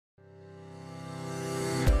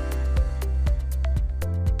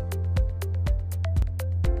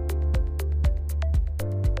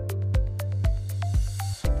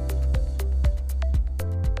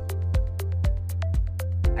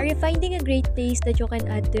finding a great place that you can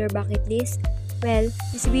add to your bucket list? Well,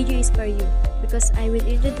 this video is for you because I will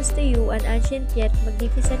introduce to you an ancient yet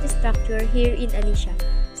magnificent structure here in Alicia.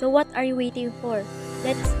 So what are you waiting for?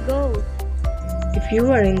 Let's go! If you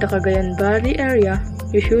are in the Cagayan Valley area,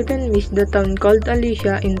 you shouldn't miss the town called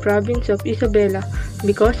Alicia in province of Isabela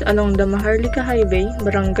because along the Maharlika Highway,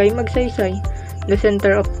 Barangay Magsaysay, the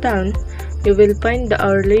center of town, you will find the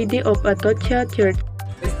Our Lady of Atocha Church.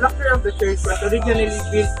 The structure of the church was originally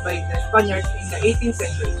built by the Spaniards in the 18th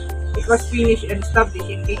century. It was finished and established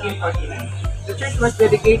in 1849. The church was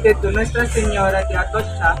dedicated to Nuestra Señora de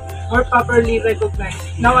Atocha, more properly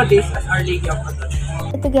recognized nowadays as Our Lady of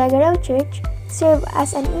Atocha. The Galileo Church served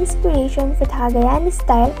as an inspiration for the Hagayani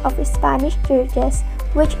style of Spanish churches,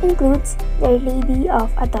 which includes the Our Lady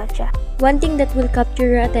of Atocha. One thing that will capture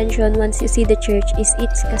your attention once you see the church is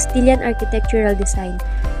its Castilian architectural design.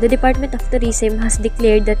 The Department of Tourism has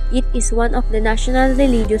declared that it is one of the national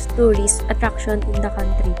religious tourist attractions in the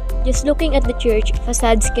country. Just looking at the church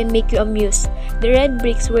facades can make you amused. The red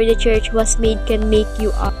bricks where the church was made can make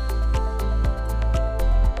you up.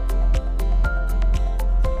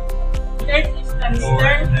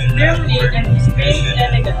 Firmly and discreet,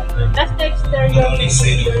 elegant. That's the exterior.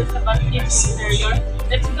 Curious about its interior.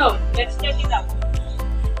 Let's go. Let's check it out.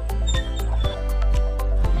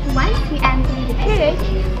 Once we enter the church,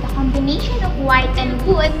 the combination of white and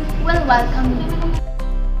wood will welcome you.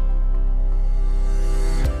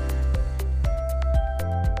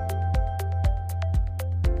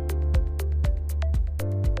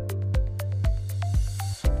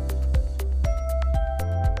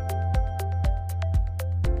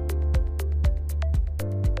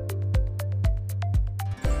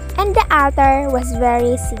 And the altar was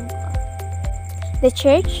very simple. The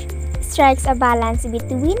church strikes a balance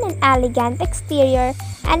between an elegant exterior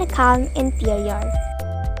and a calm interior.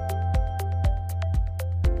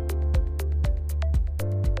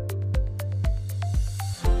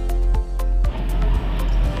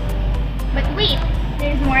 But wait,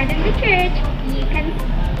 there's more than the church. You can see.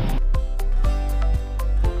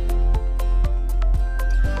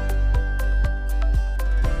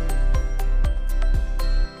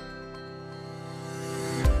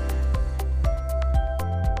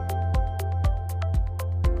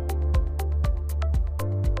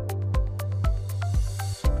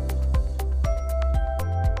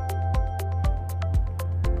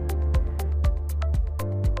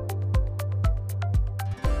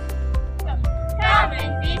 Come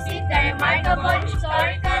and visit the remarkable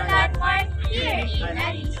historical landmark here in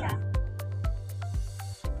Alicia.